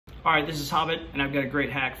All right, this is Hobbit, and I've got a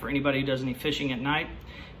great hack for anybody who does any fishing at night.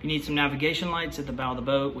 If you need some navigation lights at the bow of the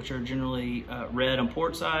boat, which are generally red on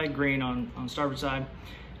port side, green on starboard side,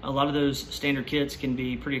 a lot of those standard kits can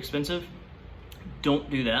be pretty expensive. Don't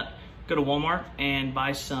do that. Go to Walmart and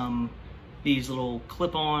buy these little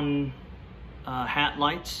clip-on hat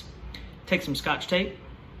lights. Take some Scotch tape,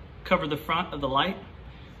 cover the front of the light,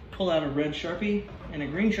 pull out a red Sharpie and a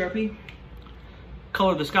green Sharpie,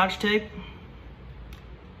 color the Scotch tape,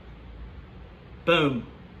 boom,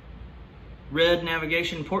 red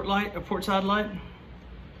navigation port light or port side light,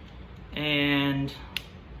 and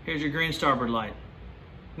here's your green starboard light.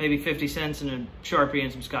 Maybe 50 cents and a Sharpie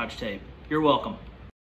and some Scotch tape. You're welcome.